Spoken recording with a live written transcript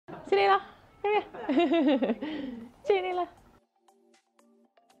Sinilah. Sinilah.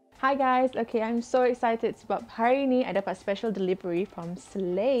 Hi guys, okay, I'm so excited sebab hari ni I dapat special delivery from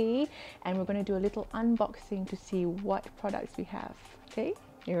SLAE and we're going to do a little unboxing to see what products we have. Okay,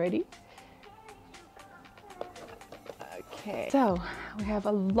 you ready? Okay, so we have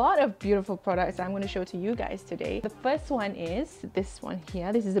a lot of beautiful products I'm going to show to you guys today. The first one is this one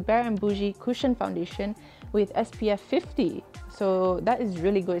here. This is the Bare & Bougie Cushion Foundation with SPF 50. So that is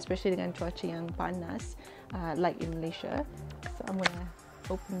really good, especially dengan cuaca yang panas like in Malaysia. So I'm going to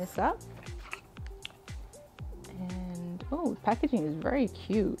open this up. And oh, packaging is very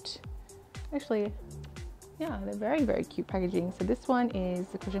cute. Actually, yeah, they're very cute packaging. So this one is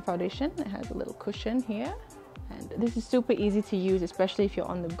the cushion foundation. It has a little cushion here. And this is super easy to use, especially if you're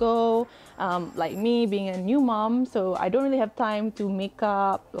on the go, like me being a new mom. So I don't really have time to make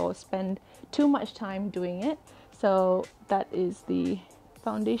up or spend too much time doing it. So that is the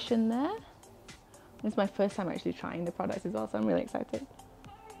foundation there. This is my first time actually trying the products as well, so I'm really excited.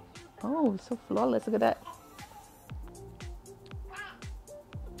 Oh, so flawless, look at that.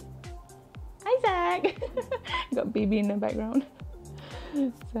 Isaac! Got baby in the background.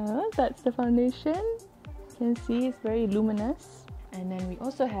 So that's the foundation. You can see it's very luminous. And then we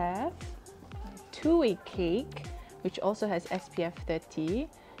also have a two-way cake, which also has SPF 30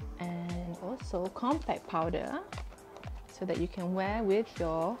 and also compact powder so that you can wear with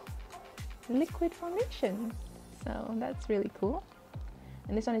your liquid foundation. So that's really cool.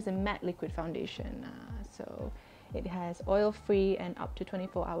 And this one is a matte liquid foundation, so it has oil-free and up to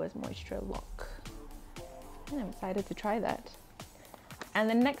 24 hours moisture lock. And I'm excited to try that. And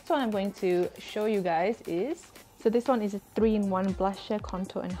the next one I'm going to show you guys is, so this one is a 3-in-1 blusher,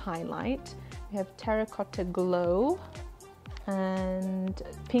 contour and highlight. We have terracotta glow and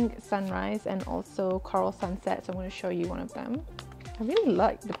pink sunrise and also coral sunset. So I'm going to show you one of them. I really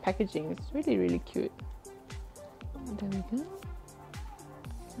like the packaging, it's really cute. There we go.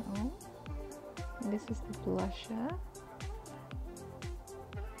 So this is the blusher.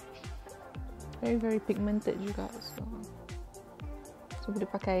 Very pigmented juga, so boleh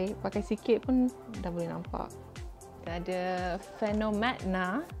pakai sikit pun dah boleh nampak. Kita ada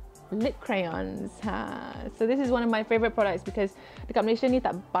Phenomatna lip crayons. So this is one of my favorite products because dekat Malaysia ni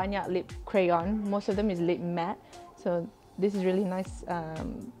tak banyak lip crayon. Most of them is lip matte. So this is really nice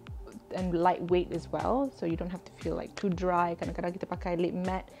and lightweight as well. So you don't have to feel like too dry. Kadang-kadang kita pakai lip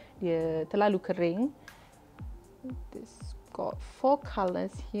matte, dia terlalu kering. This got 4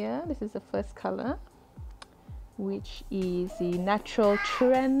 colors here. This is the first color, which is the natural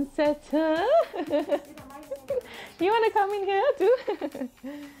trendsetter. You want to come in here too?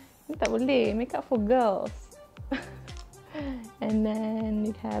 Tak boleh, makeup for girls. And then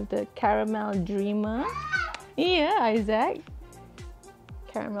you have the caramel dreamer. Yeah, Isaac.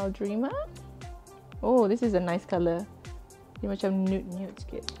 Caramel dreamer. Oh, this is a nice color. Dia macam nude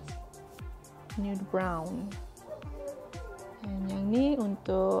sikit. Nude brown. And yang ni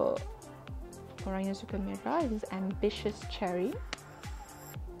untuk orang yang suka merah, this is ambitious cherry.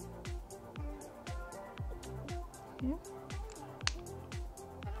 Okay.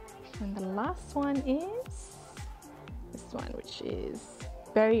 And the last one is this one, which is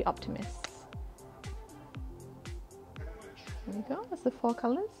very optimist. There we go. That's the 4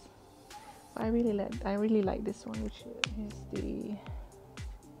 colors. But I really like this one, which is the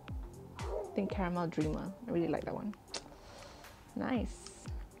caramel dreamer. I really like that one. Nice.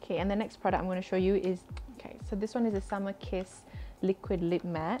 Okay, and the next product I'm going to show you is, okay, so this one is a Summer Kiss liquid lip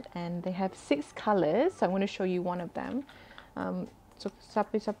matte and they have 6 colors, so I'm going to show you one of them. So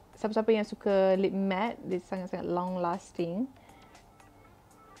siapa yang suka lip matte, dia sangat-sangat long lasting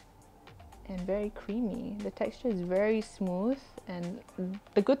and very creamy. The texture is very smooth and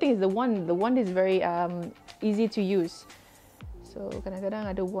the good thing is the wand is very easy to use. So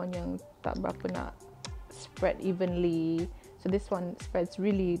kadang-kadang ada wand yang tak berapa nak spread evenly. So this one spreads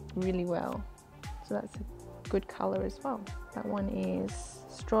really well. So that's a good color as well. That one is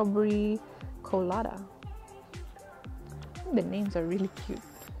Strawberry Colada. The names are really cute.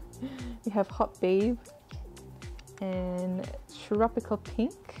 We have Hot Babe and Tropical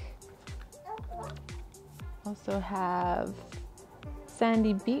Pink. Also have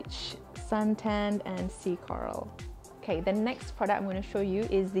Sandy Beach, Suntan and Sea Coral. Okay, the next product I'm going to show you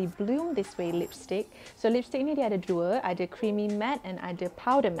is the Bloom This Way lipstick. So lipstick ni dia ada dua, ada creamy matte and ada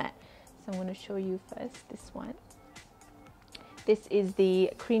powder matte. So I'm going to show you first this one. This is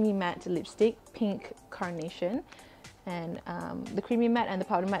the creamy matte lipstick, pink carnation. And the creamy matte and the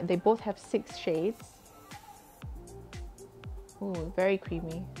powder matte, they both have 6 shades. Ooh, very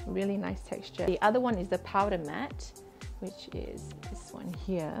creamy, really nice texture. The other one is the powder matte. which is this one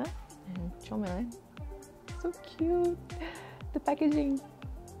here. And comel, so cute, the packaging.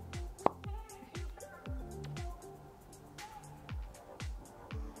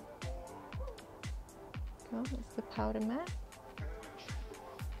 Oh, it's the powder mat.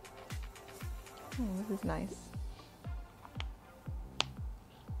 Oh, this is nice.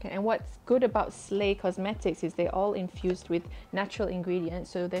 Okay, and what's good about SLAE cosmetics is they're all infused with natural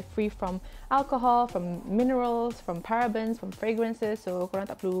ingredients, so they're free from alcohol, from minerals, from parabens, from fragrances, so korang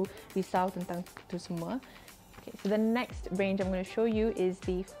tak perlu risau tentang itu semua. Okay, so the next range I'm going to show you is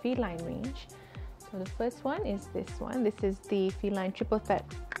the feline range. So the first one is this one. This is the feline triple thread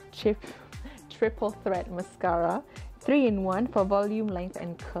mascara, 3-in-1 for volume, length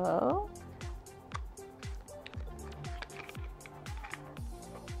and curl.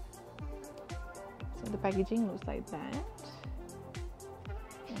 The packaging looks like that,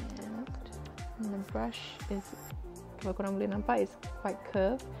 and the brush is, kalau korang boleh nampak, is quite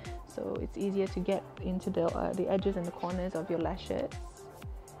curved, so it's easier to get into the edges and the corners of your lashes.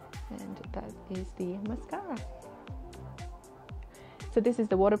 And that is the mascara. So this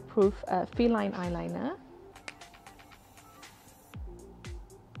is the waterproof feline eyeliner.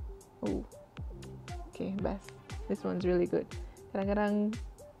 Oh, okay, best. This one's really good. Kadang-kadang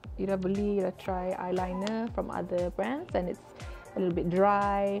you dah try eyeliner from other brands and it's a little bit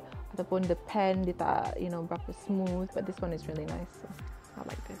dry, ataupun the pen dia tak, you know, berapa smooth, but this one is really nice, so I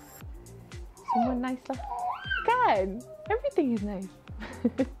like this. Semua nice lah, kan? Everything is nice.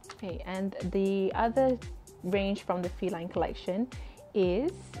 Okay, and the other range from the feline collection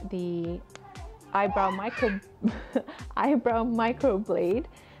is the eyebrow microblade.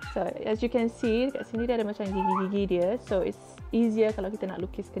 So as you can see, kat sini dia ada macam gigi-gigi dia, so it's easier kalau kita nak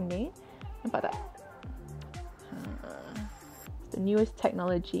lukis kening. Nampak tak? It's the newest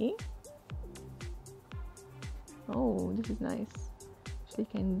technology. Oh, this is nice. Actually,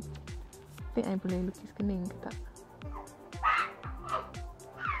 I think I boleh lukis kening ke tak?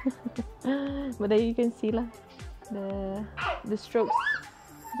 But there you can see lah the strokes,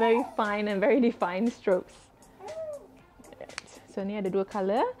 very fine and very defined strokes. So ni ada dua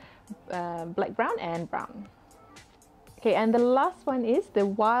color, black brown and brown. Okay, and the last one is the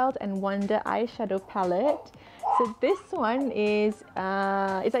Wild and Wonder eyeshadow palette. So this one is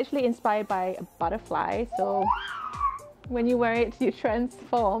it's actually inspired by a butterfly. So when you wear it, you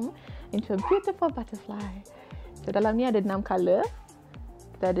transform into a beautiful butterfly. So dalam ni ada 6 color.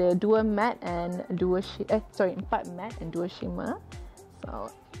 Kita ada 2 matte and 4 matte and 2 shimmer. So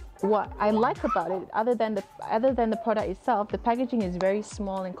what I like about it, other than the product itself, the packaging is very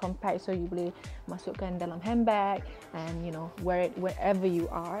small and compact, so you boleh masukkan dalam handbag and, you know, wear it wherever you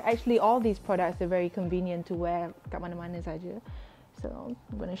are. Actually, all these products are very convenient to wear kat mana-mana saja. So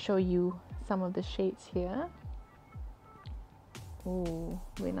I'm going to show you some of the shades here. Oh,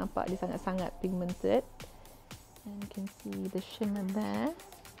 boleh nampak dia sangat-sangat pigmented, and you can see the shimmer there.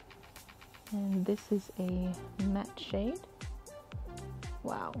 And this is a matte shade.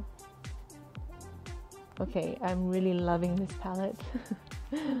 Wow. Okay, I'm really loving this palette.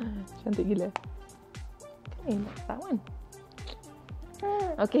 Cantik gila. Okay, that's that one.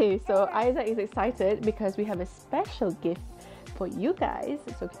 Okay, so Isaac is excited because we have a special gift for you guys.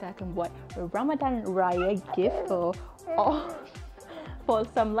 So kita akan buat a Ramadan Raya gift for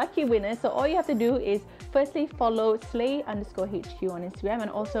some lucky winners. So all you have to do is firstly follow SLAE_HQ on Instagram,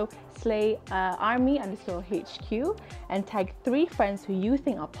 and also SLAE_Army_HQ, and tag 3 friends who you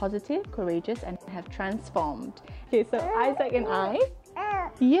think are positive, courageous and have transformed. Okay, so Isaac and I,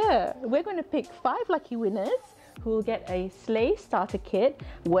 we're going to pick 5 lucky winners who will get a SLAE starter kit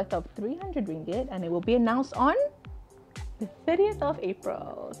worth of 300 ringgit, and it will be announced on the 30th of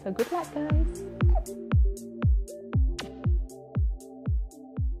April. So good luck, guys.